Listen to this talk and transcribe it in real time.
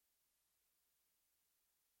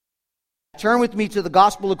turn with me to the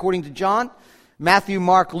Gospel according to John. Matthew,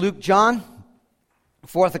 Mark, Luke, John.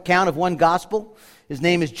 Fourth account of one gospel. His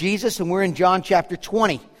name is Jesus, and we're in John chapter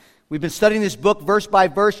 20. We've been studying this book verse by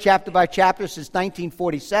verse, chapter by chapter since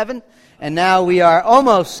 1947, and now we are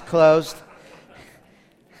almost closed.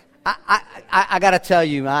 I got to tell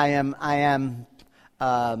you, I am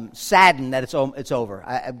saddened that it's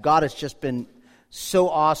over. God has just been so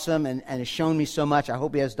awesome and has shown me so much. I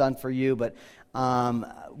hope He has done for you, but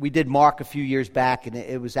we did Mark a few years back, and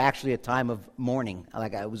it was actually a time of mourning,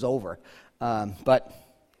 like it was over. But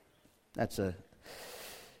it's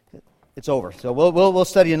over. So we'll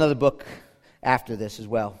study another book after this as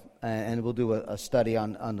well, and we'll do a study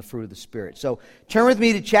on the fruit of the Spirit. So turn with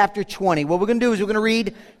me to chapter 20. What we're going to do is we're going to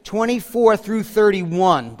read 24 through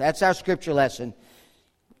 31. That's our scripture lesson.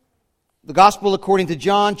 The Gospel according to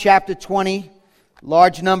John, chapter 20.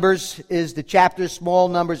 Large numbers is the chapter, small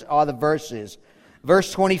numbers are the verses.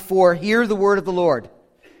 Verse 24, hear the word of the Lord.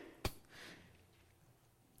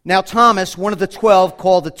 Now Thomas, one of the 12,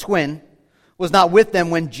 called the twin, was not with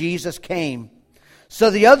them when Jesus came.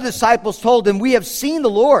 So the other disciples told him, we have seen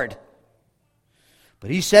the Lord.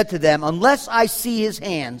 But he said to them, unless I see his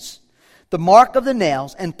hands, the mark of the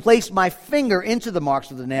nails, and place my finger into the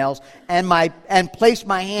marks of the nails, and place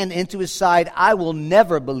my hand into his side, I will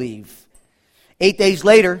never believe. 8 days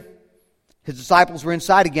later, his disciples were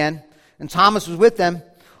inside again, and Thomas was with them.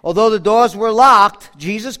 Although the doors were locked,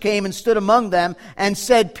 Jesus came and stood among them and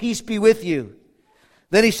said, peace be with you.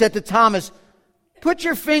 Then he said to Thomas, put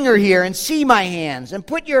your finger here and see my hands, and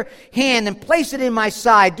put your hand and place it in my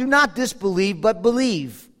side. Do not disbelieve, but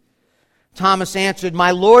believe. Thomas answered, my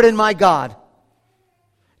Lord and my God.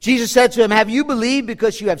 Jesus said to him, have you believed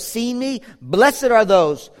because you have seen me? Blessed are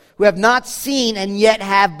those who have not seen and yet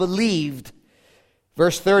have believed.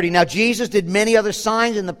 Verse 30, now Jesus did many other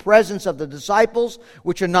signs in the presence of the disciples,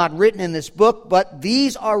 which are not written in this book, but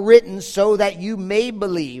these are written so that you may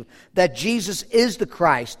believe that Jesus is the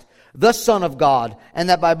Christ, the Son of God, and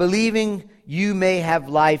that by believing you may have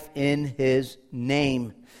life in His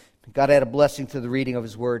name. God add a blessing to the reading of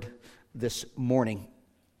His Word this morning.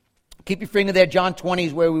 Keep your finger there. John 20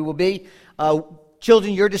 is where we will be.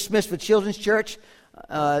 Children, you're dismissed for Children's Church.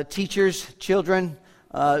 Teachers, children,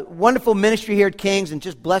 wonderful ministry here at King's, and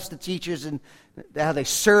just bless the teachers and how they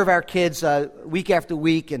serve our kids week after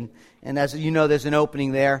week. And as you know, there's an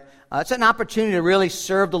opening there. It's an opportunity to really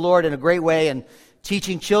serve the Lord in a great way, and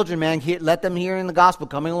teaching children, man, let them hear in the gospel,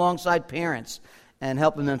 coming alongside parents and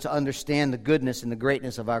helping them to understand the goodness and the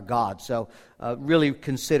greatness of our God. So really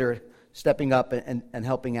consider stepping up and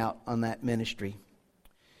helping out on that ministry.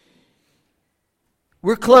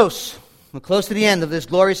 We're close. We're close to the end of this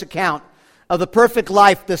glorious account of the perfect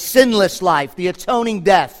life, the sinless life, the atoning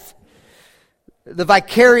death, the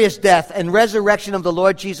vicarious death and resurrection of the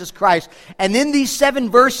Lord Jesus Christ. And in these 7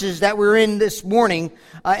 verses that we're in this morning,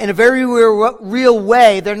 in a very real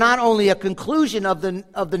way, they're not only a conclusion of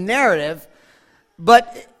the narrative,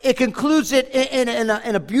 but it concludes it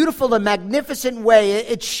in a beautiful and magnificent way.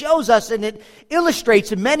 It shows us and it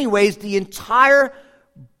illustrates in many ways the entire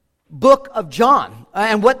book of John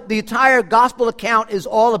and what the entire gospel account is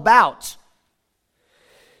all about.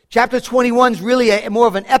 Chapter 21 is really more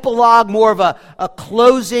of an epilogue, more of a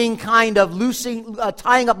closing kind of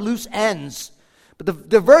tying up loose ends. But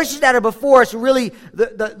the verses that are before us are really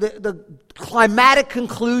the climatic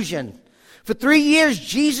conclusion. For 3 years,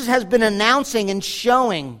 Jesus has been announcing and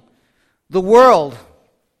showing the world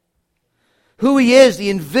who He is,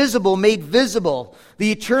 the invisible made visible,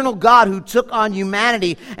 the eternal God who took on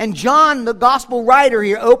humanity. And John, the gospel writer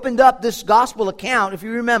here, opened up this gospel account, if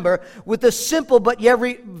you remember, with a simple but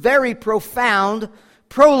very profound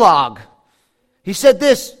prologue. He said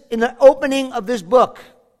this in the opening of this book.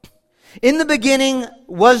 In the beginning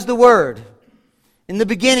was the Word. In the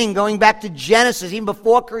beginning, going back to Genesis, even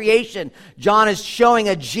before creation, John is showing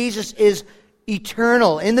that Jesus is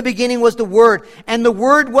eternal. In the beginning was the Word, and the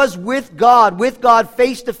Word was with God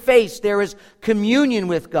face to face. There is communion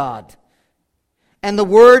with God. And the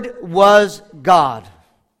Word was God.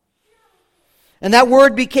 And that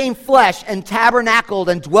Word became flesh and tabernacled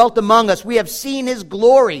and dwelt among us. We have seen His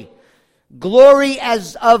glory. Glory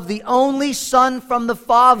as of the only Son from the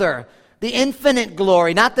Father. The infinite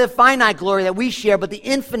glory, not the finite glory that we share, but the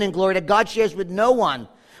infinite glory that God shares with no one.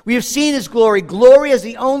 We have seen His glory. Glory as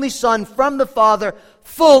the only Son from the Father,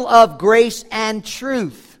 full of grace and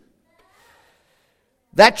truth.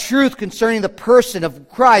 That truth concerning the person of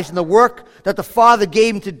Christ and the work that the Father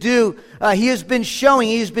gave Him to do, He has been showing,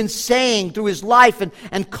 He has been saying through His life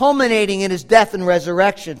and culminating in His death and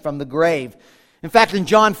resurrection from the grave. In fact, in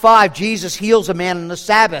John 5, Jesus heals a man on the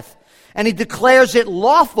Sabbath. And he declares it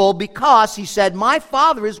lawful because he said, my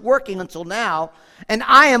Father is working until now, and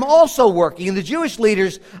I am also working. And the Jewish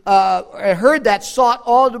leaders heard that, sought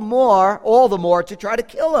all the more to try to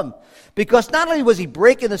kill him. Because not only was he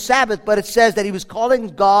breaking the Sabbath, but it says that he was calling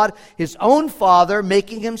God his own Father,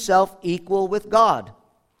 making himself equal with God.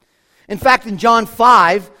 In fact, in John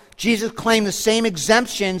 5, Jesus claimed the same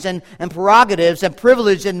exemptions and prerogatives and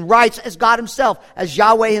privileges and rights as God himself, as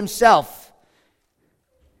Yahweh himself.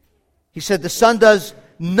 He said the Son does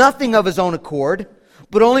nothing of his own accord,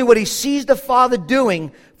 but only what he sees the Father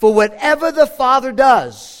doing, for whatever the Father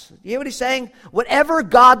does. You hear what he's saying? Whatever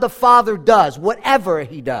God the Father does, whatever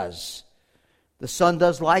he does, the Son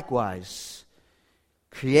does likewise.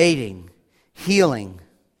 Creating, healing,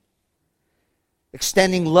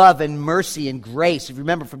 extending love and mercy and grace. If you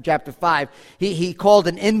remember from chapter 5, he called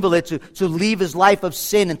an invalid to leave his life of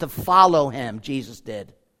sin and to follow him. Jesus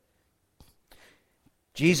did.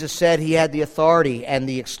 Jesus said he had the authority and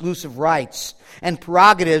the exclusive rights and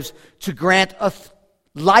prerogatives to grant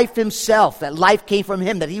life himself, that life came from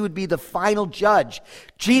him, that he would be the final judge.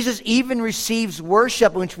 Jesus even receives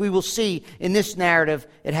worship, which we will see in this narrative,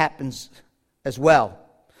 it happens as well.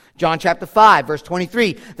 John chapter 5, verse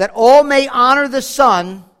 23, that all may honor the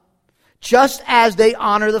Son just as they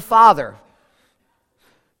honor the Father.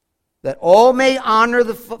 That all may honor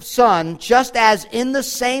the Son just as in the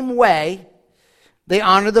same way they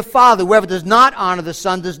honor the Father. Whoever does not honor the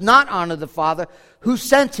Son does not honor the Father who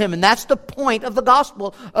sent him. And that's the point of the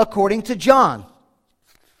gospel according to John.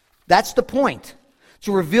 That's the point.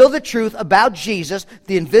 To reveal the truth about Jesus,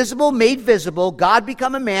 the invisible made visible, God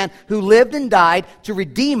become a man who lived and died to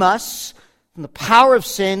redeem us from the power of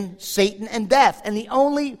sin, Satan, and death. And the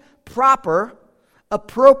only proper,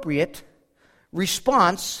 appropriate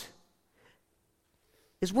response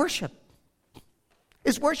is worship.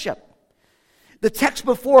 Is worship. The text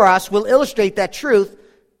before us will illustrate that truth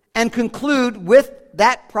and conclude with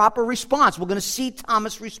that proper response. We're going to see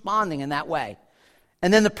Thomas responding in that way.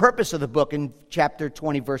 And then the purpose of the book in chapter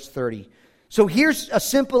 20, verse 30. So here's a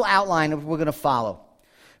simple outline of what we're going to follow.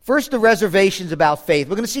 First, the reservations about faith.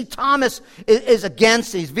 We're going to see Thomas is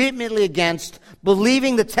against, he's vehemently against,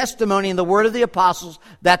 believing the testimony and the word of the apostles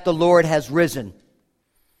that the Lord has risen.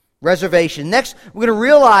 Reservation. Next, we're going to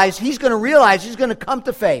realize he's going to come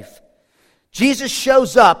to faith. Jesus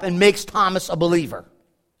shows up and makes Thomas a believer.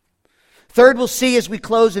 Third, we'll see as we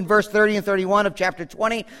close in verse 30 and 31 of chapter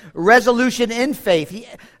 20, resolution in faith.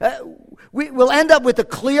 We'll end up with a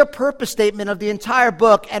clear purpose statement of the entire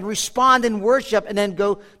book and respond in worship and then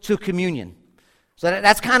go to communion. So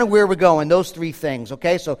that's kind of where we're going, those three things,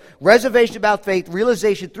 okay? So reservation about faith,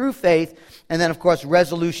 realization through faith, and then, of course,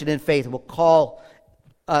 resolution in faith.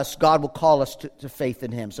 God will call us to faith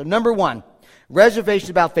in him. So number one, reservation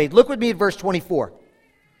about faith. Look with me at verse 24.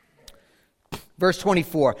 Verse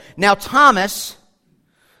 24. Now Thomas,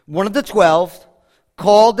 one of the 12,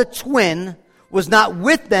 called the twin, was not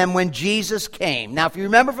with them when Jesus came. Now if you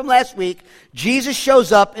remember from last week, Jesus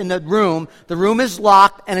shows up in the room. The room is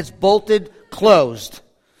locked and it's bolted closed.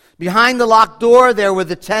 Behind the locked door there were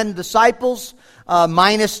the 10 disciples,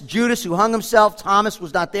 minus Judas who hung himself. Thomas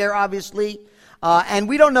was not there obviously. And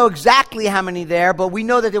we don't know exactly how many there, but we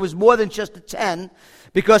know that there was more than just the 10.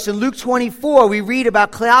 Because in Luke 24, we read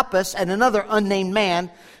about Cleopas and another unnamed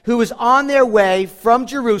man who was on their way from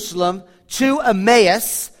Jerusalem to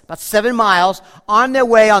Emmaus, about 7 miles, on their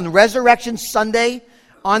way on Resurrection Sunday,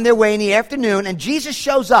 on their way in the afternoon, and Jesus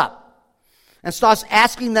shows up and starts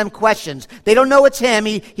asking them questions. They don't know it's him.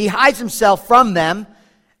 He hides himself from them.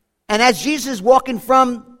 And as Jesus is walking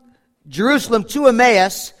from Jerusalem to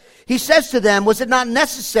Emmaus, he says to them, was it not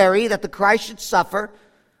necessary that the Christ should suffer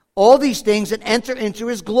all these things and enter into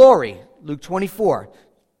his glory? Luke 24,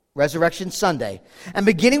 Resurrection Sunday. And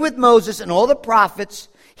beginning with Moses and all the prophets,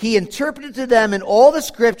 he interpreted to them in all the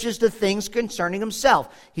scriptures the things concerning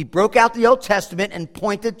himself. He broke out the Old Testament and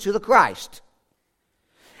pointed to the Christ.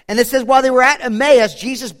 And it says, while they were at Emmaus,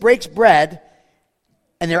 Jesus breaks bread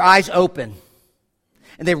and their eyes open.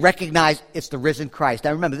 And they recognize it's the risen Christ.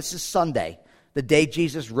 Now remember, this is Sunday, the day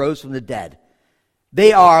Jesus rose from the dead.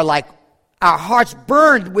 They are like, our hearts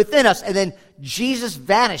burned within us, and then Jesus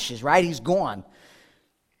vanishes, right? He's gone.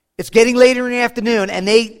 It's getting later in the afternoon, and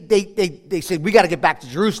they said, we got to get back to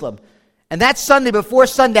Jerusalem. And that Sunday, before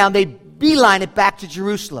sundown, they beeline it back to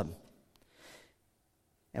Jerusalem.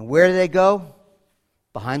 And where do they go?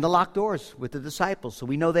 Behind the locked doors with the disciples, so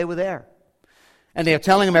we know they were there. And they're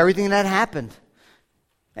telling them everything that happened.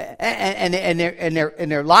 And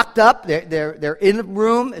they're locked up. They're in the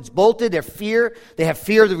room. It's bolted. They have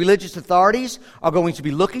fear. The religious authorities are going to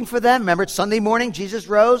be looking for them. Remember, it's Sunday morning. Jesus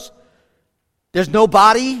rose. There's no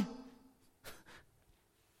body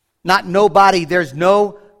Not nobody, there's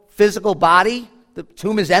no physical body. The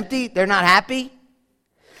tomb is empty. They're not happy.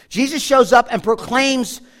 Jesus shows up and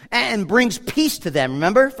proclaims and brings peace to them.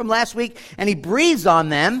 Remember from last week? And he breathes on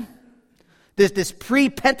them. This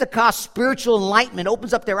pre-Pentecost spiritual enlightenment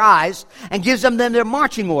opens up their eyes and gives them their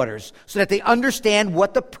marching orders so that they understand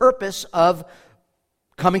what the purpose of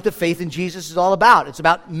coming to faith in Jesus is all about. It's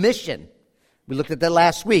about mission. We looked at that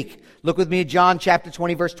last week. Look with me at John chapter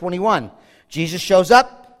 20, verse 21. Jesus shows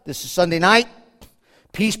up. This is Sunday night.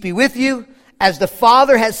 Peace be with you. As the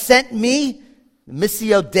Father has sent me, the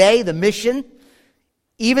Missio Dei, the mission,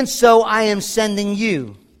 even so I am sending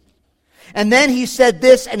you. And then he said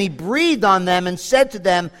this, and he breathed on them and said to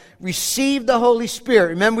them, receive the Holy Spirit.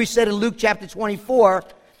 Remember we said in Luke chapter 24,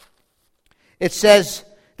 it says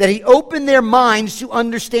that he opened their minds to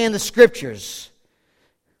understand the Scriptures.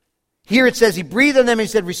 Here it says he breathed on them and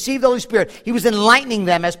he said, receive the Holy Spirit. He was enlightening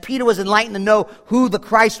them as Peter was enlightened to know who the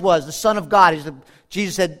Christ was, the Son of God.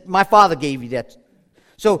 Jesus said, my Father gave you that.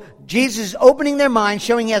 So Jesus is opening their minds,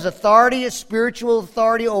 showing he has authority, a spiritual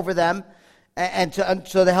authority over them,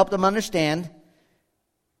 so to help them understand.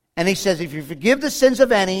 And he says, if you forgive the sins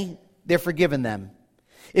of any, they're forgiven them.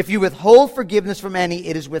 If you withhold forgiveness from any,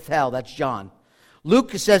 it is withheld. That's John.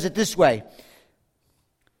 Luke says it this way.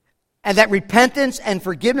 And that repentance and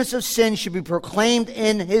forgiveness of sins should be proclaimed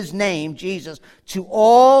in his name, Jesus, to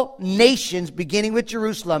all nations, beginning with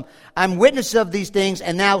Jerusalem. I'm witness of these things,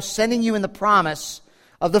 and now sending you in the promise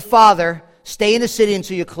of the Father. Stay in the city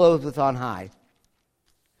until you're clothed with on high.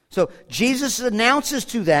 So Jesus announces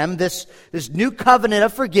to them this new covenant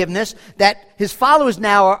of forgiveness that his followers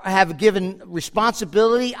now have given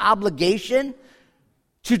responsibility, obligation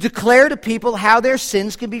to declare to people how their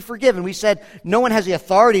sins can be forgiven. We said no one has the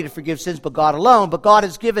authority to forgive sins but God alone, but God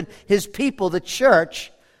has given his people, the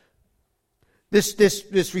church,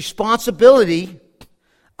 this responsibility,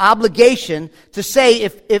 obligation to say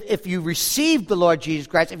if you receive the Lord Jesus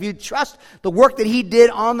Christ, if you trust the work that he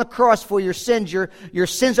did on the cross for your sins, your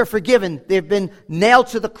sins are forgiven. They've been nailed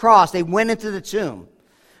to the cross. They went into the tomb.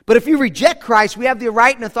 But if you reject Christ, we have the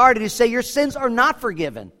right and authority to say your sins are not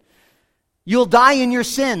forgiven. You'll die in your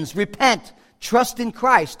sins. Repent. Trust in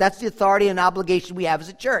Christ. That's the authority and obligation we have as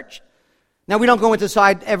a church. Now, we don't go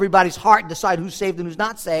inside everybody's heart and decide who's saved and who's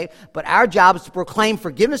not saved, but our job is to proclaim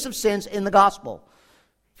forgiveness of sins in the gospel.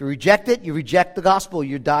 If you reject it, you reject the gospel.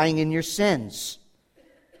 You're dying in your sins.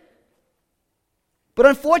 But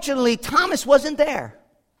unfortunately, Thomas wasn't there.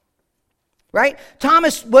 Right?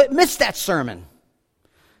 Thomas missed that sermon.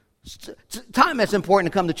 Time that's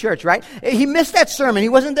important to come to church, right? He missed that sermon. He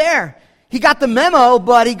wasn't there. He got the memo,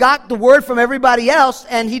 but he got the word from everybody else,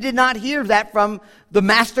 and he did not hear that from the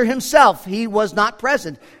Master himself. He was not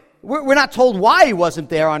present. We're not told why he wasn't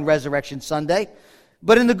there on Resurrection Sunday,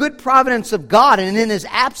 but in the good providence of God and in his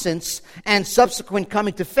absence and subsequent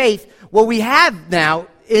coming to faith, what we have now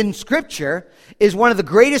in Scripture is one of the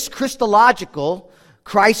greatest Christological,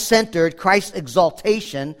 Christ-centered,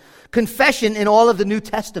 Christ-exaltation confession in all of the New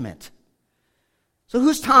Testament. So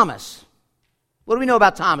who's Thomas? What do we know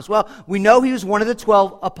about Thomas? Well, we know he was one of the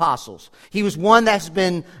 12 apostles. He was one that's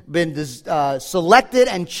been selected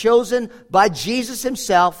and chosen by Jesus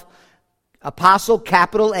himself. Apostle,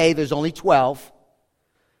 capital A, there's only 12.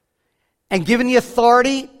 And given the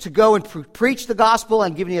authority to go and preach the gospel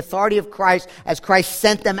and given the authority of Christ as Christ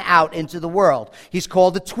sent them out into the world. He's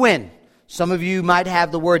called the twin. Some of you might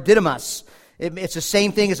have the word Didymus. It's the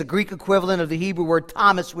same thing as a Greek equivalent of the Hebrew word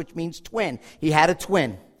Thomas, which means twin. He had a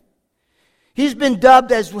twin. He's been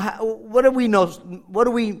dubbed as, what do we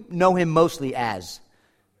know him mostly as?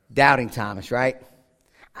 Doubting Thomas, right?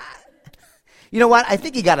 You know what? I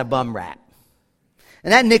think he got a bum rap.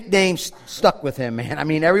 And that nickname stuck with him, man. I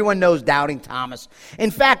mean, everyone knows Doubting Thomas.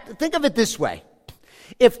 In fact, think of it this way.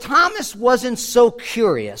 If Thomas wasn't so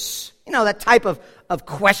curious, that type of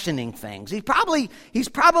questioning things, he's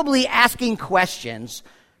probably asking questions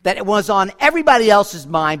that it was on everybody else's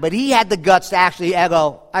mind, but he had the guts to actually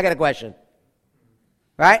go, I got a question.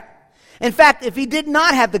 Right? In fact, if he did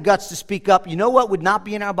not have the guts to speak up, you know what would not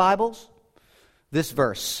be in our Bibles? This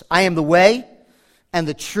verse. I am the way and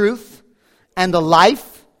the truth and the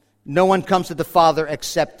life. No one comes to the Father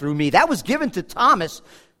except through me. That was given to Thomas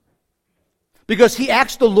because he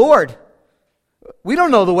asked the Lord, we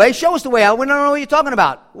don't know the way. Show us the way out. We don't know what you're talking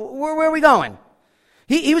about. Where are we going?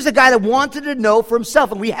 He was a guy that wanted to know for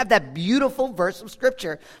himself. And we have that beautiful verse of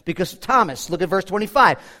Scripture because of Thomas. Look at verse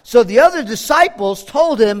 25. So the other disciples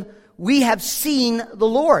told him, we have seen the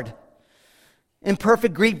Lord.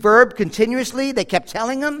 Imperfect Greek verb, continuously. They kept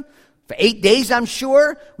telling him. For 8 days, I'm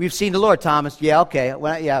sure, we've seen the Lord, Thomas. Yeah, okay.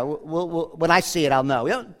 When I see it, I'll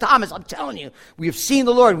know. Thomas, I'm telling you, we have seen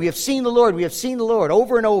the Lord. We have seen the Lord. We have seen the Lord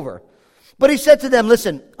over and over. But he said to them,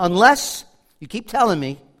 listen, unless, you keep telling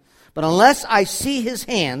me, but unless I see his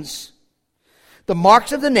hands, the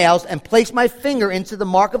marks of the nails, and place my finger into the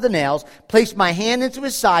mark of the nails, place my hand into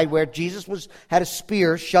his side where Jesus had a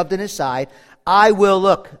spear shoved in his side, I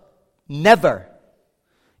will never.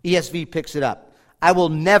 ESV picks it up. I will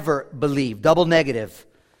never believe. Double negative.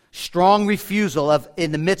 Strong refusal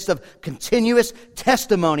in the midst of continuous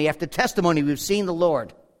testimony after testimony. We've seen the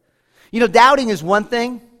Lord. Doubting is one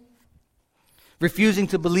thing. Refusing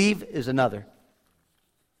to believe is another.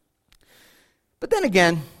 But then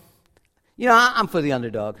again, I'm for the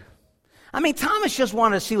underdog. Thomas just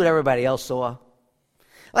wanted to see what everybody else saw.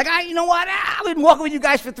 You know what? I've been walking with you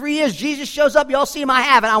guys for 3 years. Jesus shows up. You all see him. I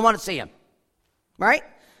haven't. I want to see him. Right?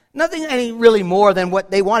 Nothing any really more than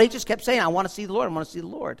what they want. He just kept saying, I want to see the Lord. I want to see the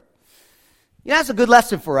Lord. That's a good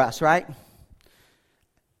lesson for us, right?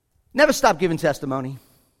 Never stop giving testimony.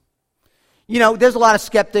 There's a lot of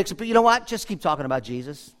skeptics, but you know what? Just keep talking about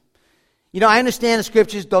Jesus. I understand the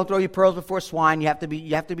scriptures, don't throw your pearls before swine. You have to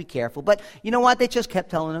be careful. But you know what? They just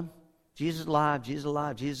kept telling them, Jesus is alive, Jesus is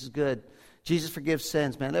alive, Jesus is good. Jesus forgives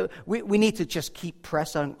sins, man. We need to just keep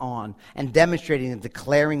pressing on and demonstrating and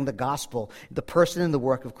declaring the gospel, the person and the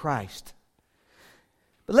work of Christ.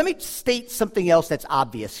 But let me state something else that's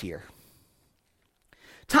obvious here.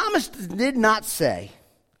 Thomas did not say,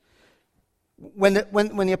 when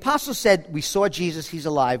the apostle said, we saw Jesus, he's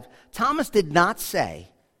alive, Thomas did not say,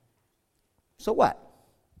 so what?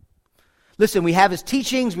 Listen, we have his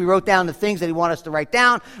teachings. We wrote down the things that he wanted us to write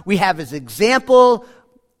down. We have his example.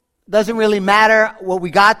 Doesn't really matter. What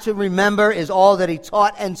we got to remember is all that he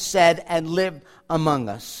taught and said and lived among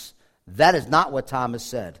us. That is not what Thomas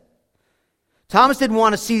said. Thomas didn't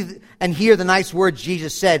want to see and hear the nice words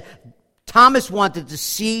Jesus said. Thomas wanted to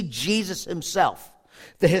see Jesus himself,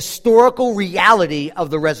 the historical reality of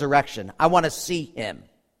the resurrection. I want to see him.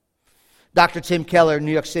 Dr. Tim Keller in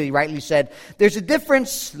New York City rightly said, there's a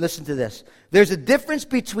difference, listen to this, there's a difference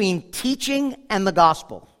between teaching and the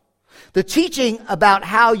gospel. The teaching about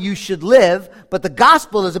how you should live, but the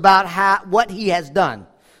gospel is about what he has done.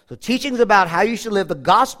 So teaching is about how you should live. The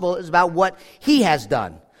gospel is about what he has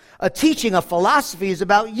done. A teaching, a philosophy is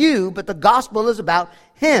about you, but the gospel is about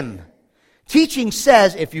him. Teaching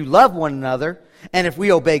says if you love one another, and if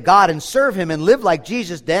we obey God and serve him and live like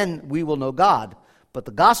Jesus, then we will know God. But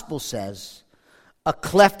the gospel says a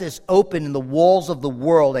cleft is open in the walls of the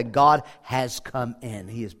world and God has come in.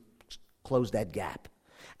 He has closed that gap.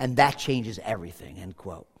 And that changes everything, end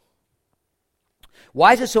quote.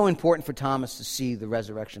 Why is it so important for Thomas to see the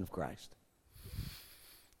resurrection of Christ?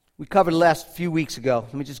 We covered the last few weeks ago.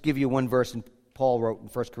 Let me just give you one verse Paul wrote in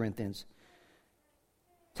 1 Corinthians.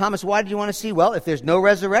 Thomas, why did you want to see? Well, if there's no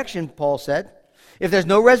resurrection, Paul said, if there's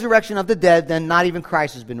no resurrection of the dead, then not even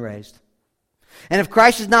Christ has been raised. And if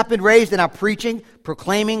Christ has not been raised, then our preaching,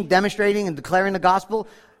 proclaiming, demonstrating, and declaring the gospel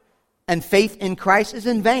and faith in Christ is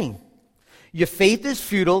in vain. Your faith is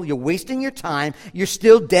futile. You're wasting your time. You're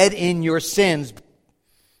still dead in your sins.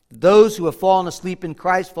 Those who have fallen asleep in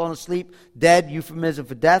Christ, fallen asleep, dead, euphemism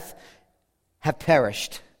for death, have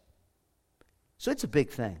perished. So it's a big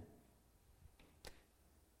thing.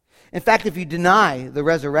 In fact, if you deny the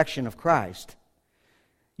resurrection of Christ,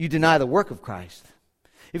 you deny the work of Christ.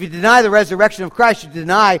 If you deny the resurrection of Christ, you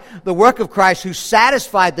deny the work of Christ who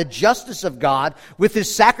satisfied the justice of God with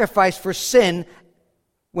his sacrifice for sin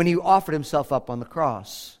when he offered himself up on the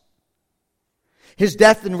cross. His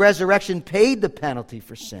death and resurrection paid the penalty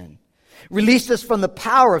for sin, released us from the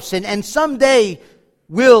power of sin, and someday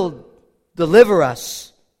will deliver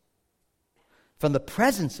us from the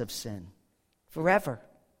presence of sin forever.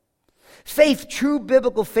 Faith, true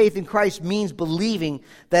biblical faith in Christ, means believing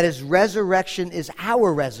that his resurrection is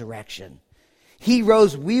our resurrection. He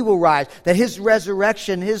rose, we will rise. That his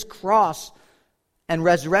resurrection, his cross and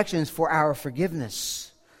resurrection is for our forgiveness.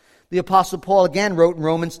 The Apostle Paul again wrote in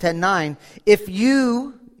Romans 10:9, if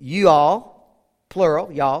you all,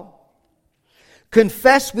 plural, y'all,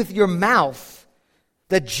 confess with your mouth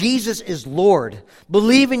that Jesus is Lord,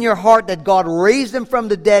 believe in your heart that God raised him from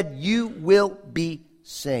the dead, you will be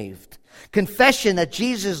saved. Confession that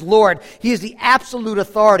Jesus is Lord. He is the absolute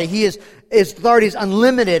authority. His authority is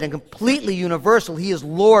unlimited and completely universal. He is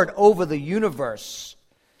Lord over the universe.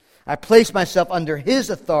 I place myself under his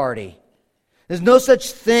authority. There's no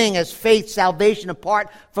such thing as faith, salvation, apart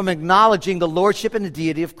from acknowledging the lordship and the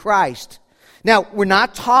deity of Christ. Now, we're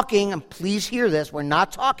not talking, and please hear this, we're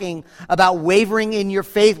not talking about wavering in your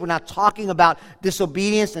faith. We're not talking about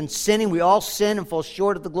disobedience and sinning. We all sin and fall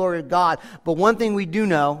short of the glory of God. But one thing we do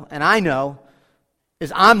know, and I know,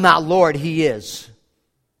 is I'm not Lord, He is.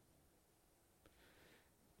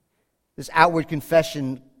 This outward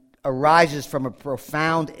confession arises from a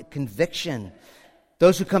profound conviction.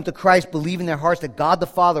 Those who come to Christ believe in their hearts that God the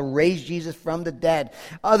Father raised Jesus from the dead.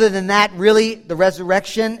 Other than that, really, the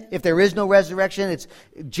resurrection, if there is no resurrection,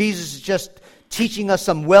 Jesus is just teaching us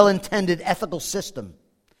some well-intended ethical system.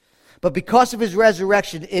 But because of His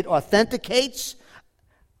resurrection, it authenticates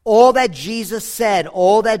all that Jesus said,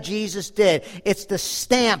 all that Jesus did. It's the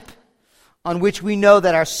stamp on which we know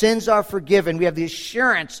that our sins are forgiven. We have the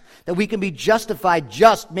assurance that we can be justified,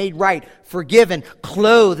 just, made right, forgiven,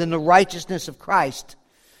 clothed in the righteousness of Christ.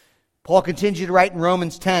 Paul continues to write in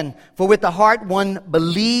Romans 10, "For with the heart one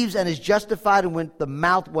believes and is justified, and with the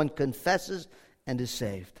mouth one confesses and is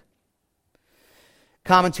saved."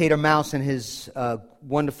 Commentator Mouse, in his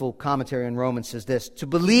wonderful commentary on Romans, says this: "To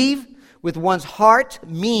believe with one's heart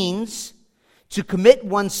means to commit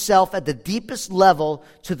oneself at the deepest level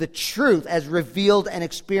to the truth as revealed and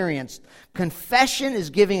experienced. Confession is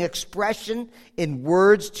giving expression in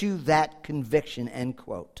words to that conviction," end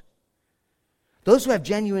quote. Those who have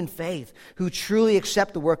genuine faith, who truly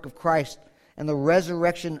accept the work of Christ and the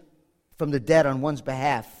resurrection from the dead on one's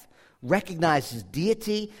behalf, recognize His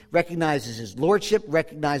deity, recognizes His lordship,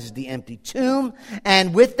 recognizes the empty tomb,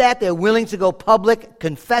 and with that they're willing to go public,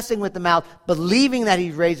 confessing with the mouth, believing that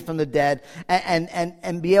He's raised from the dead,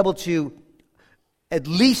 and be able to at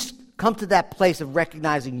least come to that place of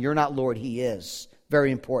recognizing you're not Lord, He is. Very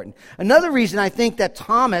important. Another reason I think that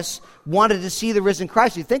Thomas wanted to see the risen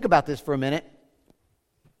Christ, you think about this for a minute.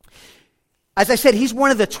 As I said, he's one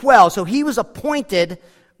of the 12, so he was appointed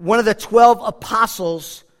one of the 12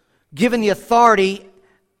 apostles, given the authority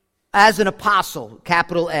as an apostle,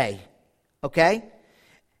 capital A. Okay?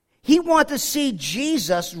 He wanted to see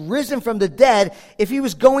Jesus risen from the dead. If he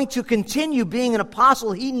was going to continue being an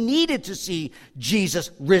apostle, he needed to see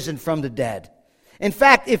Jesus risen from the dead. In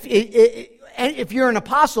fact, if you're an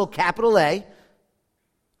apostle, capital A,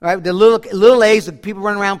 right, the little A's, the people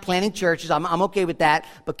running around planting churches, I'm okay with that.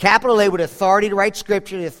 But capital A, with authority to write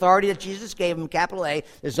Scripture, the authority that Jesus gave him, capital A,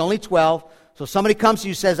 there's only 12. So if somebody comes to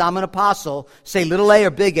you and says, "I'm an apostle," say little a or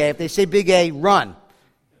big A. If they say big A, run,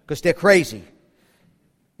 because they're crazy.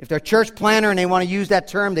 If they're a church planner and they want to use that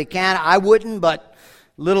term, they can. I wouldn't, but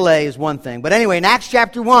little a is one thing. But anyway, in Acts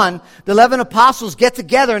chapter 1, the 11 apostles get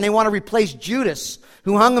together and they want to replace Judas,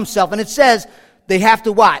 who hung himself. And it says they have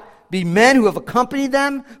to what? Be men who have accompanied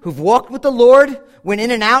them, who've walked with the Lord, went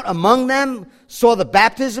in and out among them, saw the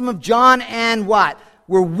baptism of John, and what?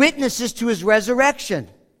 Were witnesses to His resurrection.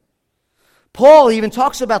 Paul even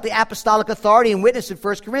talks about the apostolic authority and witness in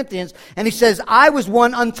 1 Corinthians, and he says, "I was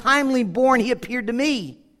one untimely born, He appeared to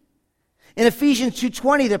me." In Ephesians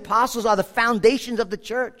 2:20, the apostles are the foundations of the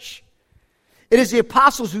church. It is the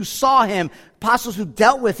apostles who saw Him, apostles who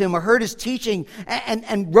dealt with Him or heard His teaching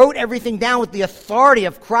and wrote everything down with the authority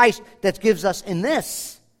of Christ that gives us in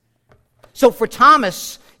this. So for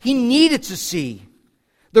Thomas, he needed to see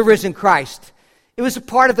the risen Christ. It was a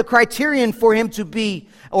part of the criterion for him to be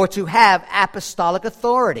or to have apostolic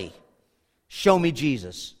authority. Show me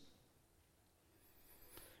Jesus.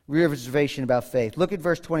 Realization about faith. Look at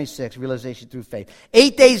verse 26, realization through faith.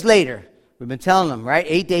 8 days later, we've been telling them, right?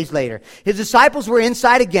 8 days later. His disciples were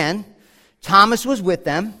inside again. Thomas was with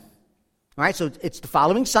them. All right, so it's the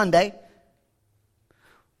following Sunday.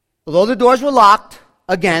 Although the doors were locked,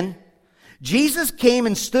 again, Jesus came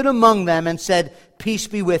and stood among them and said, "Peace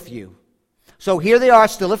be with you." So here they are,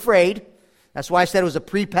 still afraid. That's why I said it was a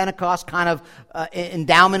pre-Pentecost kind of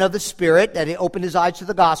endowment of the Spirit, that He opened his eyes to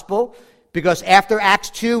the gospel. Because after Acts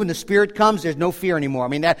 2, when the Spirit comes, there's no fear anymore. I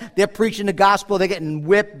mean, they're preaching the gospel, they're getting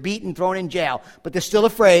whipped, beaten, thrown in jail. But they're still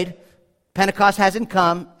afraid. Pentecost hasn't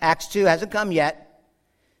come. Acts 2 hasn't come yet.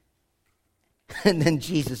 And then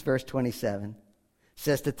Jesus, verse 27,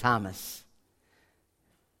 says to Thomas,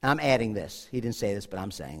 I'm adding this. He didn't say this, but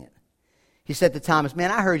I'm saying it. He said to Thomas, "Man,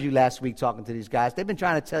 I heard you last week talking to these guys. They've been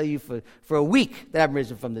trying to tell you for a week that I've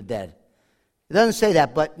risen from the dead." It doesn't say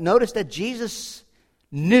that, but notice that Jesus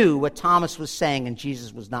knew what Thomas was saying, and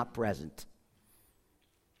Jesus was not present.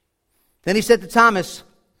 Then he said to Thomas,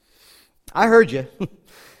 "I heard you.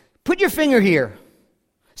 Put your finger here.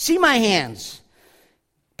 See my hands.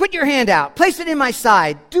 Put your hand out. Place it in my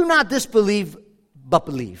side. Do not disbelieve, but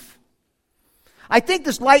believe." I think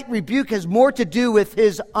this light rebuke has more to do with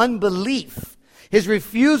his unbelief, his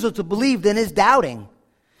refusal to believe, than his doubting.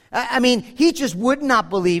 I mean, he just would not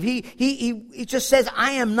believe. He just says,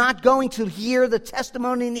 I am not going to hear the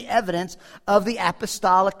testimony and the evidence of the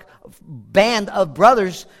apostolic band of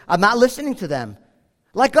brothers. I'm not listening to them.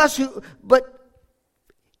 Like us, but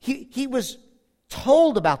he was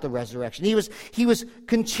told about the resurrection. He was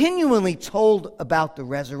continually told about the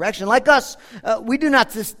resurrection. Like us, we do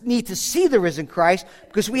not need to see the risen Christ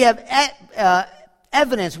because we have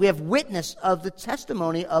evidence, we have witness of the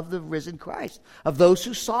testimony of the risen Christ, of those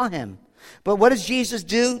who saw him. But what does Jesus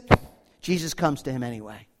do? Jesus comes to him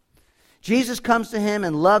anyway. Jesus comes to him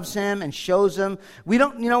and loves him and shows him. You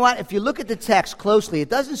know what? If you look at the text closely, it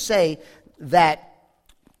doesn't say that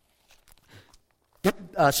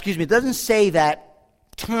it doesn't say that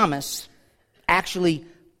Thomas actually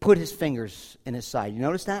put his fingers in his side. You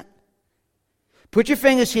notice that? Put your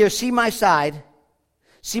fingers here, see my side,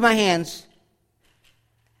 see my hands.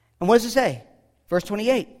 And what does it say? Verse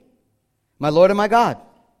 28. My Lord and my God.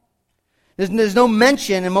 There's no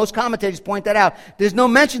mention, and most commentators point that out, there's no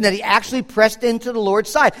mention that he actually pressed into the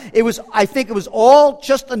Lord's side. I think it was all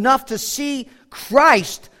just enough to see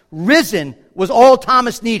Christ risen was all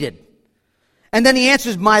Thomas needed. And then he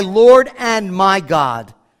answers, my Lord and my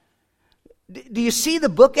God. Do you see the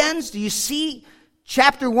bookends? Do you see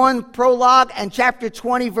chapter 1 prologue and chapter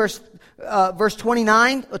 20 verse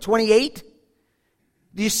 29 or 28?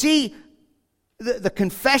 Do you see the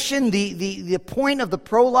confession, the point of the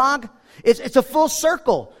prologue? It's a full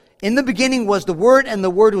circle. In the beginning was the Word, and the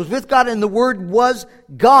Word was with God, and the Word was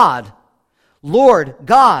God. Lord,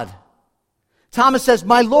 God. Thomas says,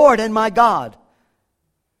 my Lord and my God.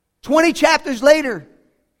 20 chapters later,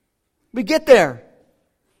 we get there.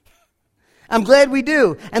 I'm glad we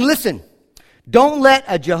do. And listen, don't let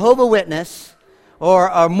a Jehovah's Witness or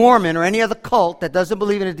a Mormon or any other cult that doesn't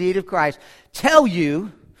believe in the deity of Christ tell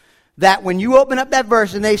you that when you open up that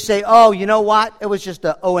verse and they say, oh, you know what? It was just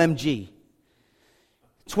a OMG.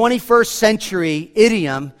 21st century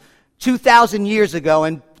idiom 2,000 years ago.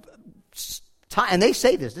 And they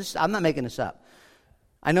say this. I'm not making this up.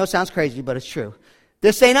 I know it sounds crazy, but it's true.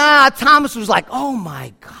 They're saying, Thomas was like, oh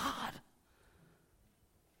my God.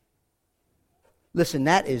 Listen,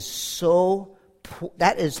 that is such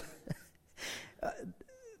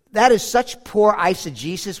poor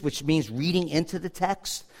eisegesis, which means reading into the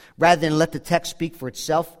text, rather than let the text speak for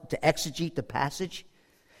itself, to exegete the passage.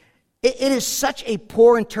 It is such a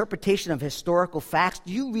poor interpretation of historical facts.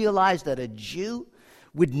 Do you realize that a Jew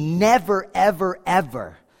would never, ever,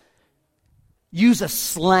 ever use a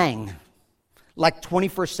slang like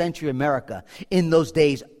 21st century America in those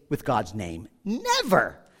days with God's name?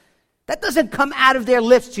 Never. That doesn't come out of their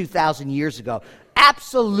lips 2,000 years ago.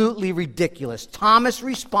 Absolutely ridiculous. Thomas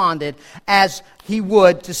responded as he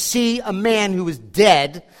would to see a man who was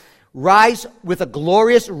dead rise with a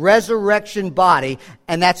glorious resurrection body,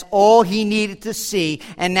 and that's all he needed to see.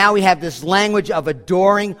 And now we have this language of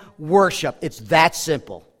adoring worship. It's that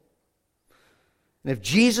simple. And if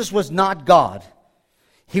Jesus was not God,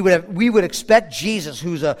 we would expect Jesus,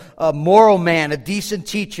 who's a moral man, a decent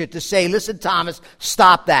teacher, to say, listen, Thomas,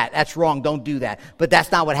 stop that. That's wrong. Don't do that. But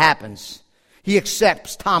that's not what happens. He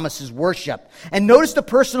accepts Thomas's worship. And notice the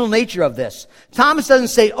personal nature of this. Thomas doesn't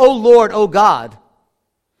say, oh Lord, oh God.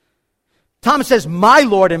 Thomas says, my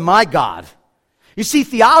Lord and my God. You see,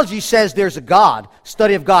 theology says there's a God,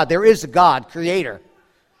 study of God. There is a God, creator.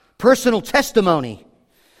 Personal testimony,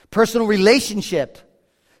 personal relationship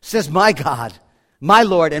says my God, my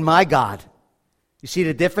Lord and my God. You see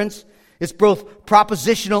the difference? It's both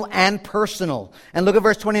propositional and personal. And look at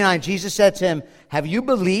verse 29. Jesus said to him, have you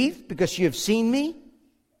believed because you have seen me?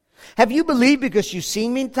 Have you believed because you've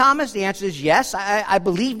seen me, Thomas? The answer is yes. I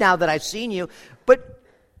believe now that I've seen you. But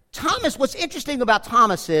Thomas, what's interesting about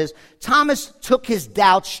Thomas is Thomas took his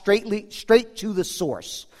doubts straight to the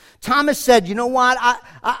source. Thomas said, you know what?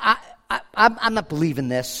 I'm not believing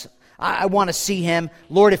this. I want to see him.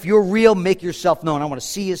 Lord, if you're real, make yourself known. I want to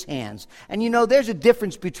see his hands. And you know, there's a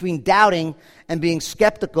difference between doubting and being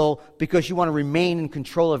skeptical because you want to remain in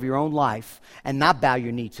control of your own life and not bow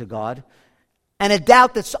your knee to God. And a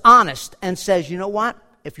doubt that's honest and says, you know what?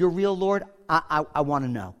 If you're real, Lord, I want to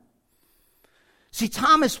know. See,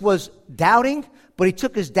 Thomas was doubting, but he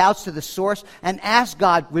took his doubts to the source and asked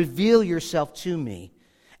God, reveal yourself to me.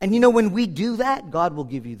 And you know, when we do that, God will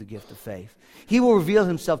give you the gift of faith. He will reveal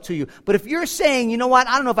himself to you. But if you're saying, you know what,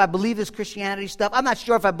 I don't know if I believe this Christianity stuff. I'm not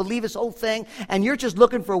sure if I believe this whole thing. And you're just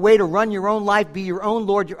looking for a way to run your own life, be your own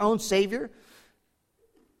Lord, your own Savior.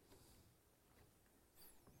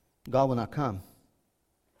 God will not come.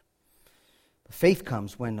 Faith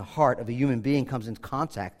comes when the heart of a human being comes into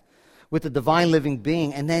contact with the divine living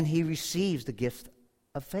being, and then he receives the gift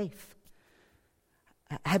of faith.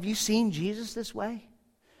 Have you seen Jesus this way?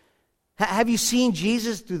 Have you seen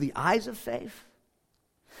Jesus through the eyes of faith?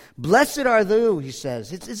 Blessed are thou, he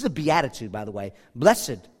says. It's a beatitude, by the way.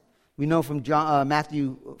 Blessed. We know from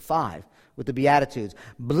Matthew 5 with the Beatitudes.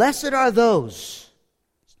 Blessed are those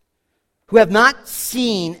who have not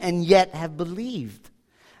seen and yet have believed.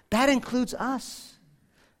 That includes us,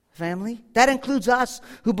 family. That includes us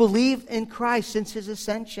who believe in Christ since his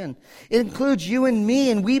ascension. It includes you and me,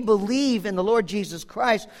 and we believe in the Lord Jesus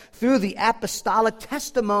Christ through the apostolic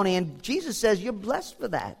testimony. And Jesus says you're blessed for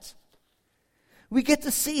that. We get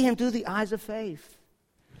to see him through the eyes of faith.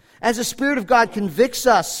 As the Spirit of God convicts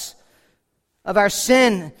us of our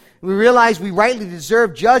sin, we realize we rightly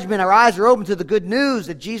deserve judgment. Our eyes are open to the good news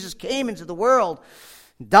that Jesus came into the world,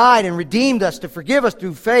 died and redeemed us to forgive us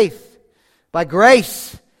through faith by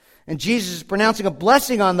grace. And Jesus is pronouncing a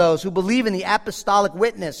blessing on those who believe in the apostolic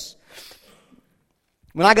witness.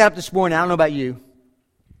 When I got up this morning, I don't know about you,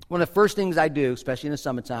 one of the first things I do, especially in the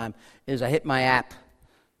summertime, is I hit my app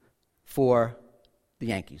for the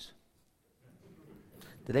Yankees.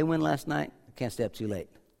 Did they win last night? I can't stay up too late.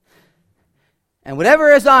 And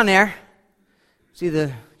whatever is on there, it's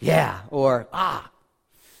either yeah or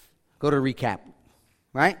go to recap,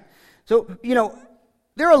 right? So,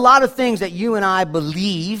 there are a lot of things that you and I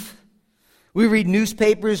believe. We read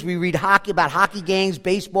newspapers, we read about hockey games,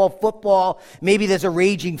 baseball, football. Maybe there's a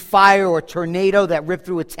raging fire or a tornado that ripped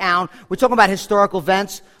through a town. We're talking about historical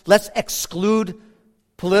events. Let's exclude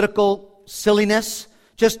political silliness,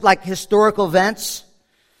 just like historical events.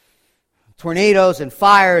 Tornadoes and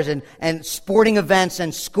fires and sporting events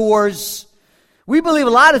and scores. We believe a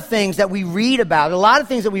lot of things that we read about, a lot of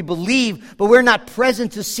things that we believe, but we're not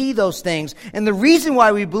present to see those things. And the reason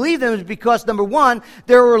why we believe them is because, number one,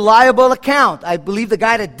 they're a reliable account. I believe the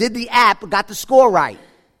guy that did the app got the score right.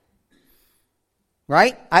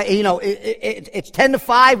 Right? It's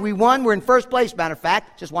 10-5. We won. We're in first place, matter of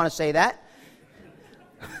fact. Just want to say that.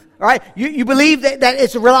 All right? You believe that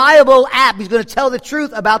it's a reliable app. He's going to tell the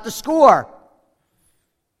truth about the score.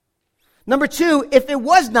 Number two, if it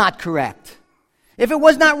was not correct, if it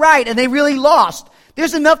was not right and they really lost,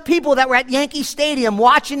 there's enough people that were at Yankee Stadium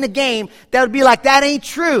watching the game that would be like, that ain't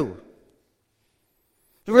true.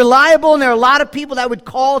 They're reliable, and there are a lot of people that would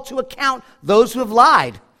call to account those who have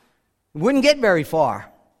lied. Wouldn't get very far.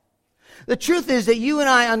 The truth is that you and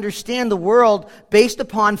I understand the world based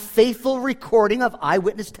upon faithful recording of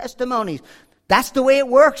eyewitness testimonies. That's the way it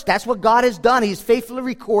works. That's what God has done. He's faithfully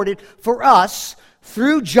recorded for us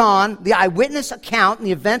through John, the eyewitness account and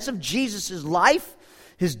the events of Jesus' life,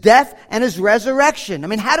 his death, and his resurrection. I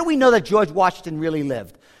mean, how do we know that George Washington really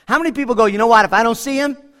lived? How many people go, you know what, if I don't see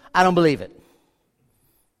him, I don't believe it?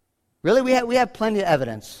 Really? We have plenty of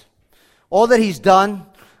evidence. All that he's done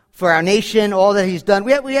for our nation, all that he's done,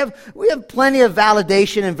 we have plenty of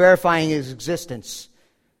validation and verifying his existence.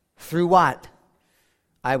 Through what?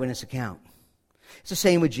 Eyewitness account. It's the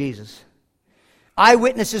same with Jesus.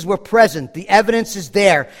 Eyewitnesses were present. The evidence is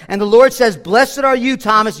there. And the Lord says, blessed are you,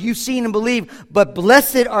 Thomas, you've seen and believe, but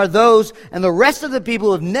blessed are those and the rest of the people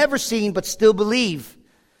who have never seen but still believe.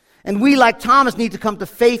 And we, like Thomas, need to come to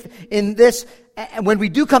faith in this. And when we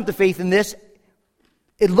do come to faith in this,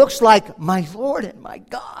 it looks like my Lord and my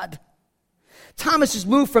God. Thomas is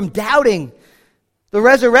moved from doubting the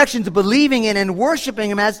resurrection to believing in and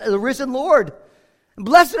worshiping him as the risen Lord.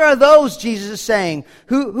 Blessed are those, Jesus is saying,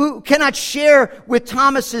 who cannot share with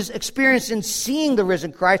Thomas's experience in seeing the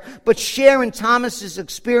risen Christ, but share in Thomas's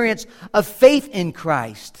experience of faith in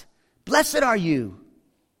Christ. Blessed are you.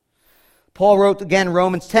 Paul wrote again,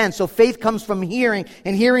 Romans 10, so faith comes from hearing,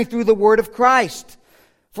 and hearing through the word of Christ.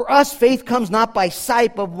 For us, faith comes not by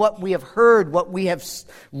sight, but what we have heard, what we have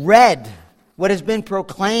read, what has been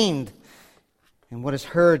proclaimed. And what is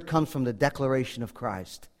heard comes from the declaration of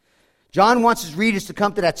Christ. John wants his readers to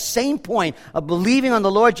come to that same point of believing on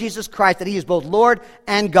the Lord Jesus Christ, that he is both Lord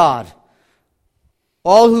and God.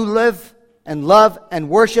 All who live and love and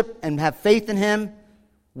worship and have faith in him,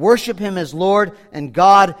 worship him as Lord and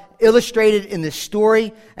God, illustrated in this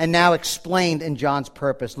story and now explained in John's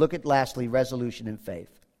purpose. Look at, lastly, resolution in faith.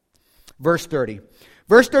 Verse 30.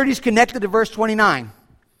 Verse 30 is connected to verse 29.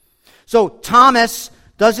 So Thomas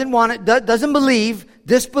doesn't believe,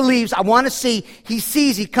 disbelieves. I want to see. He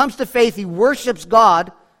sees, he comes to faith, he worships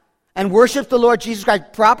God and worships the Lord Jesus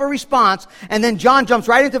Christ. Proper response. And then John jumps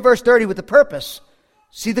right into verse 30 with the purpose.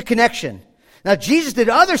 See the connection. Now Jesus did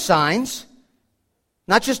other signs,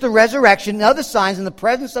 not just the resurrection, other signs in the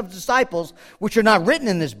presence of disciples, which are not written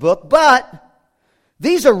in this book, but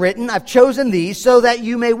these are written, I've chosen these, so that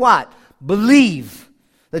you may what? Believe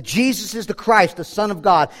that Jesus is the Christ, the Son of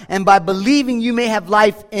God, and by believing you may have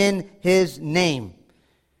life in his name.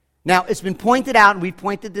 Now, it's been pointed out, and we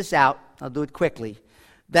pointed this out, I'll do it quickly,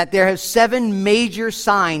 that there are 7 major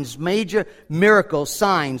signs, major miracle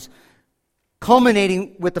signs,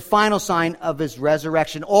 culminating with the final sign of his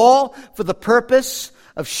resurrection, all for the purpose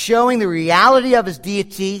of showing the reality of his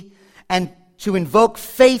deity and to invoke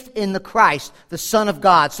faith in the Christ, the Son of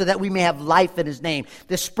God, so that we may have life in his name.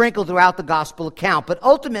 They're sprinkled throughout the gospel account. But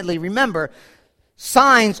ultimately, remember,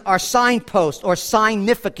 signs are signposts or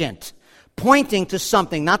significant, pointing to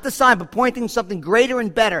something. Not the sign, but pointing to something greater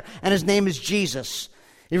and better, and his name is Jesus.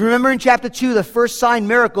 You remember in chapter 2, the first sign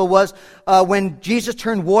miracle was when Jesus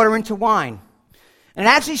turned water into wine. And it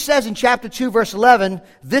actually says in chapter 2, verse 11,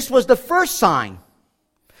 this was the first sign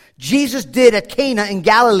Jesus did at Cana in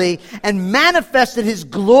Galilee and manifested his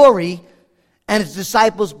glory, and his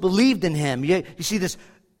disciples believed in him. You see this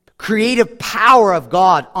creative power of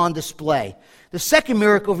God on display. The second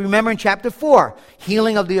miracle, remember in chapter 4,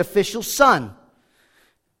 healing of the official son.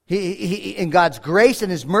 He, in God's grace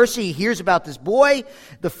and his mercy, he hears about this boy.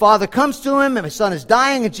 The father comes to him, and his son is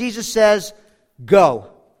dying, and Jesus says,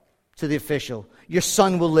 go to the official. Your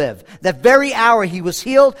son will live. That very hour he was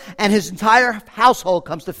healed, and his entire household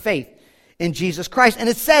comes to faith in Jesus Christ. And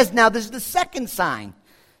it says, now this is the second sign,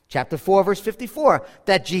 chapter 4, verse 54,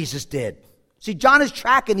 that Jesus did. See, John is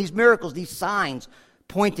tracking these miracles, these signs,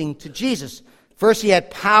 pointing to Jesus. First, he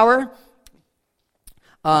had power,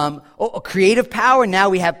 creative power. Now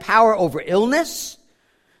we have power over illness.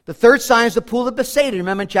 The third sign is the pool of Bethsaida.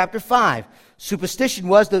 Remember in chapter 5. Superstition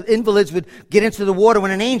was the invalids would get into the water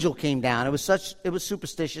when an angel came down. It was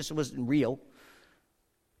superstitious. It wasn't real.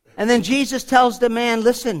 And then Jesus tells the man,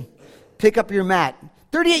 listen, pick up your mat.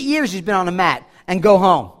 38 years he's been on a mat, and go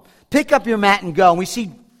home. Pick up your mat and go. And we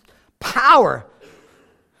see power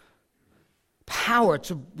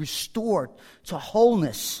to restore, to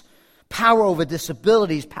wholeness, power over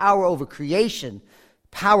disabilities, power over creation,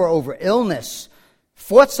 power over illness.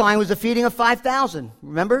 Fourth sign was the feeding of 5,000.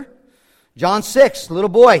 Remember? John 6, little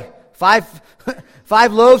boy, five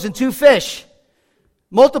loaves and 2 fish.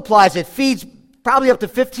 Multiplies it, feeds probably up to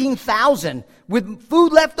 15,000 with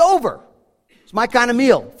food left over. It's my kind of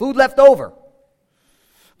meal, food left over.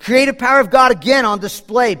 Creative power of God again on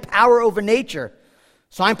display, power over nature.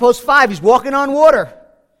 Signpost 5, he's walking on water.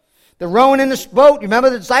 They're rowing in this boat. Remember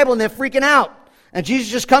the disciple, and they're freaking out. And Jesus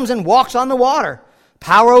just comes and walks on the water.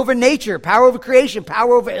 Power over nature, power over creation,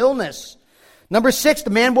 power over illness. Number 6, the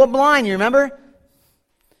man born blind, you remember?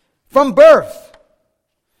 From birth.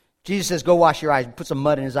 Jesus says, go wash your eyes. Put some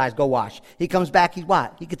mud in his eyes, go wash. He comes back, he's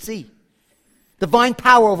what? He could see. Divine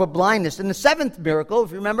power over blindness. And the 7th miracle,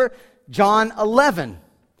 if you remember, John 11.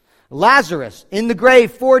 Lazarus in the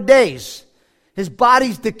grave 4 days. His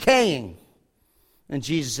body's decaying. And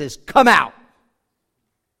Jesus says, come out.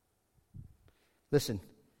 Listen,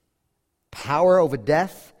 power over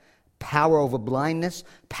death, power over blindness,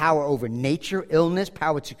 power over nature, illness,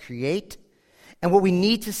 power to create. And what we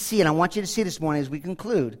need to see, and I want you to see this morning as we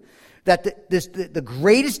conclude, that the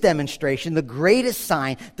greatest demonstration, the greatest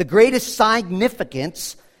sign, the greatest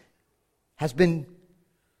significance has been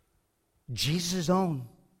Jesus' own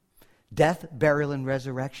death, burial, and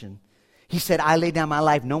resurrection. He said, I lay down my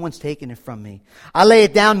life, no one's taking it from me. I lay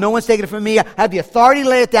it down, no one's taking it from me. I have the authority to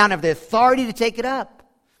lay it down, I have the authority to take it up.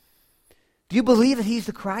 Do you believe that he's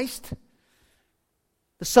the Christ?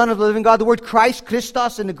 The Son of the living God. The word Christ,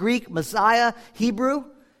 Christos in the Greek, Messiah, Hebrew.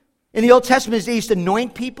 In the Old Testament, they used to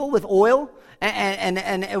anoint people with oil. And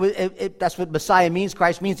that's what Messiah means.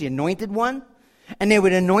 Christ means the anointed one. And they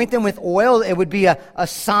would anoint them with oil. It would be a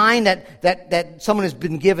sign that someone has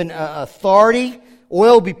been given authority.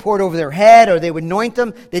 Oil would be poured over their head, or they would anoint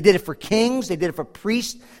them. They did it for kings. They did it for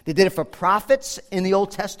priests. They did it for prophets in the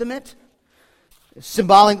Old Testament.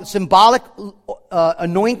 Symbolic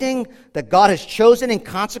anointing that God has chosen and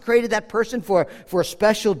consecrated that person for a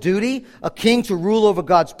special duty. A king to rule over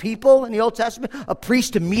God's people in the Old Testament. A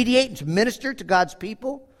priest to mediate and to minister to God's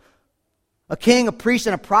people. A king, a priest,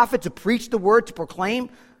 and a prophet to preach the word, to proclaim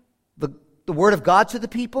the word of God to the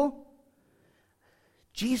people.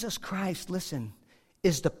 Jesus Christ, listen,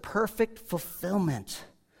 is the perfect fulfillment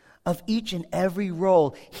of each and every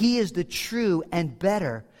role. He is the true and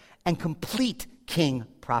better and complete king,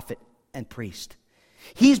 prophet, and priest.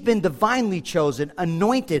 He's been divinely chosen,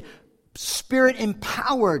 anointed,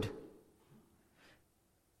 Spirit-empowered.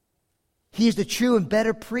 He is the true and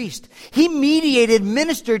better priest. He mediated,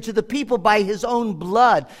 ministered to the people by his own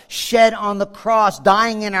blood, shed on the cross,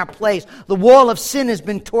 dying in our place. The wall of sin has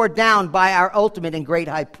been torn down by our ultimate and great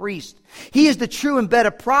high priest. He is the true and better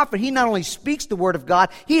prophet. He not only speaks the word of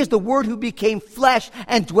God, he is the word who became flesh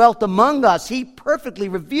and dwelt among us. He perfectly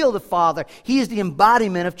revealed the Father. He is the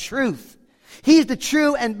embodiment of truth. He is the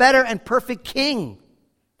true and better and perfect King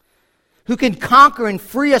who can conquer and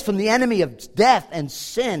free us from the enemy of death and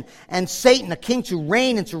sin and Satan, a king to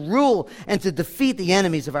reign and to rule and to defeat the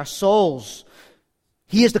enemies of our souls.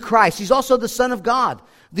 He is the Christ. He's also the Son of God,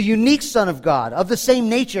 the unique Son of God, of the same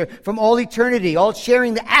nature from all eternity, all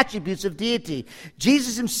sharing the attributes of deity.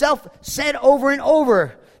 Jesus himself said over and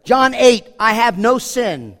over, John 8, I have no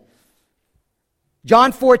sin.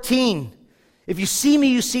 John 14, if you see me,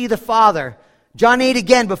 you see the Father. John 8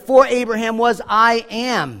 again, before Abraham was, I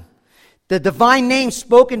am. The divine name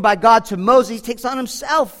spoken by God to Moses, he takes on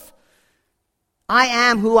himself. I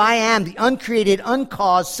am who I am, the uncreated,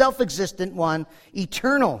 uncaused, self-existent one,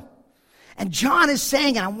 eternal. And John is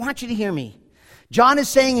saying, and I want you to hear me, John is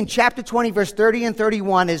saying in chapter 20, verse 30 and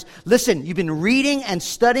 31 is, listen, you've been reading and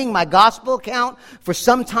studying my gospel account for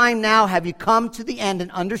some time now. Have you come to the end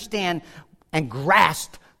and understand and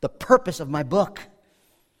grasp the purpose of my book?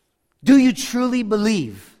 Do you truly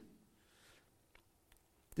believe?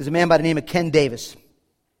 There's a man by the name of Ken Davis.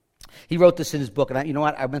 He wrote this in his book, and you know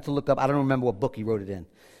what? I meant to look up. I don't remember what book he wrote it in.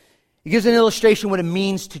 He gives an illustration what it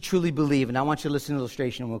means to truly believe, and I want you to listen to the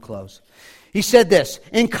illustration and we'll close. He said this,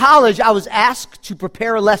 in college, I was asked to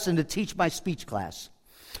prepare a lesson to teach my speech class.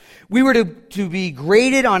 We were to be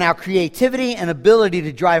graded on our creativity and ability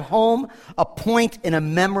to drive home a point in a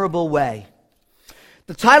memorable way.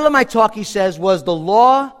 The title of my talk, he says, was The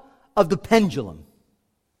Law of the Pendulum.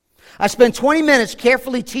 I spent 20 minutes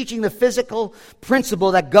carefully teaching the physical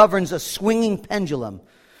principle that governs a swinging pendulum.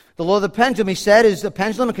 The law of the pendulum, he said, is the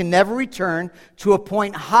pendulum can never return to a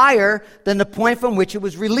point higher than the point from which it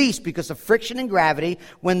was released because of friction and gravity.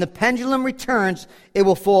 When the pendulum returns, it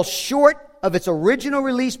will fall short of its original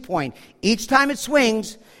release point. Each time it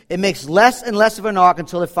swings, it makes less and less of an arc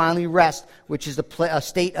until it finally rests, which is a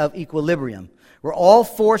state of equilibrium, where all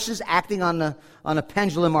forces acting on the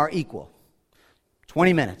pendulum are equal.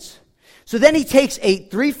 20 minutes. So then he takes a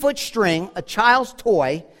 3-foot string, a child's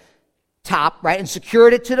toy, top, right, and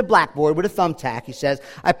secured it to the blackboard with a thumbtack, he says.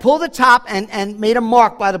 I pulled the top and made a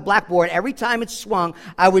mark by the blackboard. Every time it swung,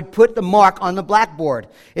 I would put the mark on the blackboard.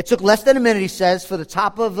 It took less than a minute, he says, for the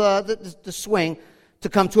top of the swing to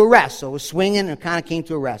come to a rest. So it was swinging and it kind of came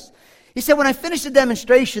to a rest. He said, when I finished the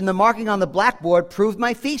demonstration, the marking on the blackboard proved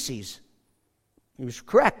my thesis. He was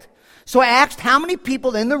correct. So I asked how many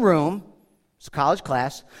people in the room, it's a college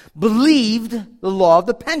class, believed the law of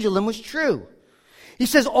the pendulum was true. He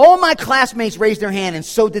says, all my classmates raised their hand, and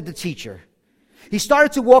so did the teacher. He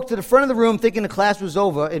started to walk to the front of the room thinking the class was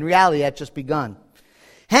over. In reality, it had just begun.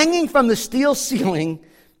 Hanging from the steel ceiling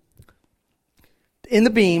in the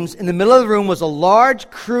beams, in the middle of the room, was a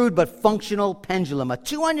large, crude, but functional pendulum, a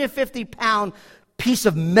 250-pound piece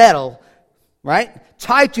of metal, right,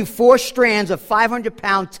 tied to 4 strands of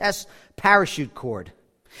 500-pound test parachute cord.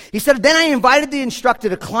 He said, then I invited the instructor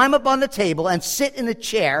to climb up on the table and sit in a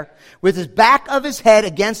chair with his back of his head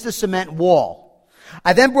against the cement wall.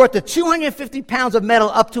 I then brought the 250 pounds of metal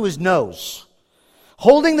up to his nose.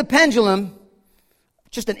 Holding the pendulum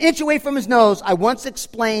just an inch away from his nose, I once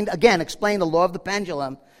explained the law of the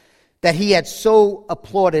pendulum that he had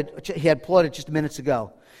applauded just minutes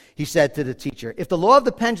ago. He said to the teacher, if the law of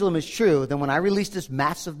the pendulum is true, then when I release this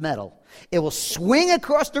mass of metal, it will swing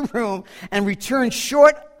across the room and return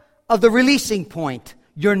short of the releasing point.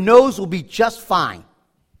 Your nose will be just fine.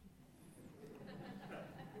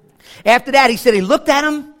 After that, he said he looked at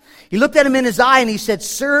him in his eye and he said,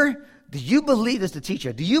 sir, do you believe, this is the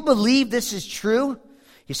teacher, do you believe this is true?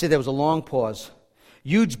 He said there was a long pause.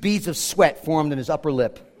 Huge beads of sweat formed in his upper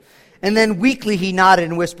lip. And then weakly he nodded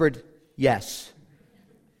and whispered, yes.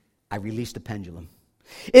 I released the pendulum.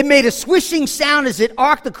 It made a swishing sound as it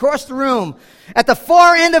arced across the room. At the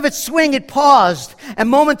far end of its swing, it paused and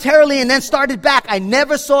momentarily and then started back. I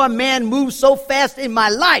never saw a man move so fast in my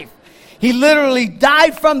life. He literally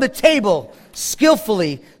dived from the table,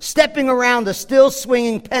 skillfully stepping around the still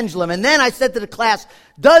swinging pendulum. And then I said to the class,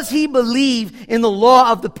 does he believe in the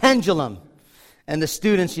law of the pendulum? And the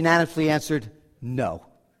students unanimously answered, no.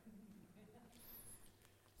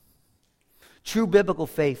 True biblical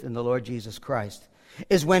faith in the Lord Jesus Christ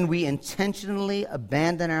is when we intentionally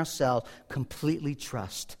abandon ourselves, completely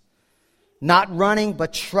trust. Not running,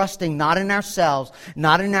 but trusting, not in ourselves,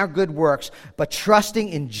 not in our good works, but trusting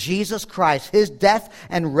in Jesus Christ, his death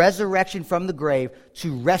and resurrection from the grave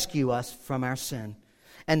to rescue us from our sin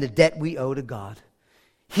and the debt we owe to God.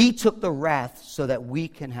 He took the wrath so that we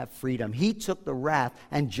can have freedom. He took the wrath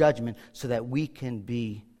and judgment so that we can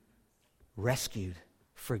be rescued,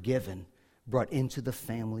 forgiven, brought into the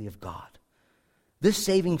family of God. This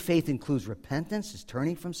saving faith includes repentance, is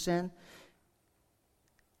turning from sin,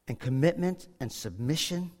 and commitment and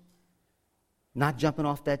submission not jumping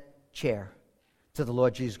off that chair, to the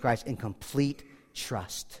Lord Jesus Christ in complete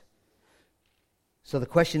trust. So the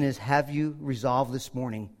question is, have you resolved this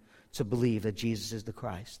morning to believe that Jesus is the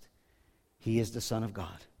Christ? He is the Son of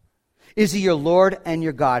God. Is He your Lord and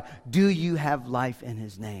your God? Do you have life in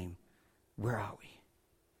His name? Where are we?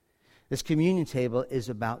 This communion table is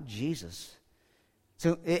about Jesus.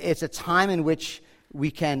 So it's a time in which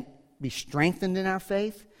we can be strengthened in our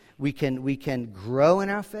faith. We can grow in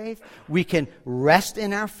our faith. We can rest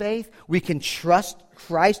in our faith. We can trust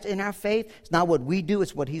Christ in our faith. It's not what we do,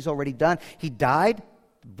 it's what He's already done. He died.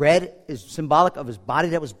 The bread is symbolic of His body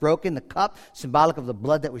that was broken. The cup, symbolic of the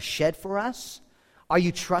blood that was shed for us. Are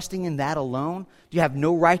you trusting in that alone? Do you have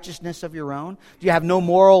no righteousness of your own? Do you have no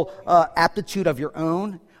moral aptitude of your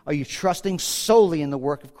own? Are you trusting solely in the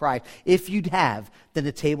work of Christ? If you'd have, then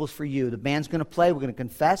the table's for you. The band's going to play. We're going to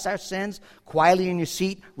confess our sins quietly in your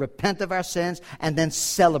seat, repent of our sins, and then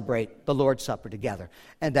celebrate the Lord's Supper together.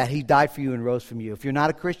 And that He died for you and rose from you. If you're not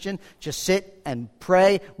a Christian, just sit and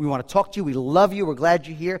pray. We want to talk to you. We love you. We're glad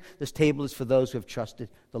you're here. This table is for those who have trusted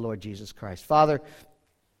the Lord Jesus Christ. Father,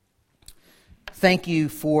 thank you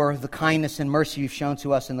for the kindness and mercy you've shown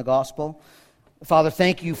to us in the gospel. Father,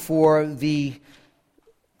 thank you for the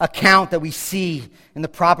account that we see in the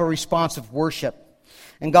proper response of worship.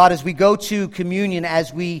 And God, as we go to communion,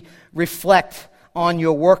 as we reflect on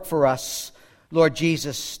your work for us, Lord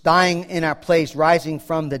Jesus, dying in our place, rising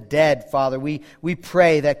from the dead, Father, we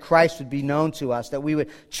pray that Christ would be known to us, that we would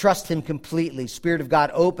trust Him completely. Spirit of God,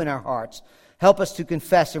 open our hearts. Help us to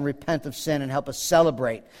confess and repent of sin, and help us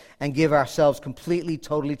celebrate and give ourselves completely,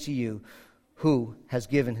 totally to you, who has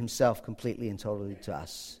given Himself completely and totally to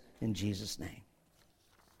us. In Jesus' name.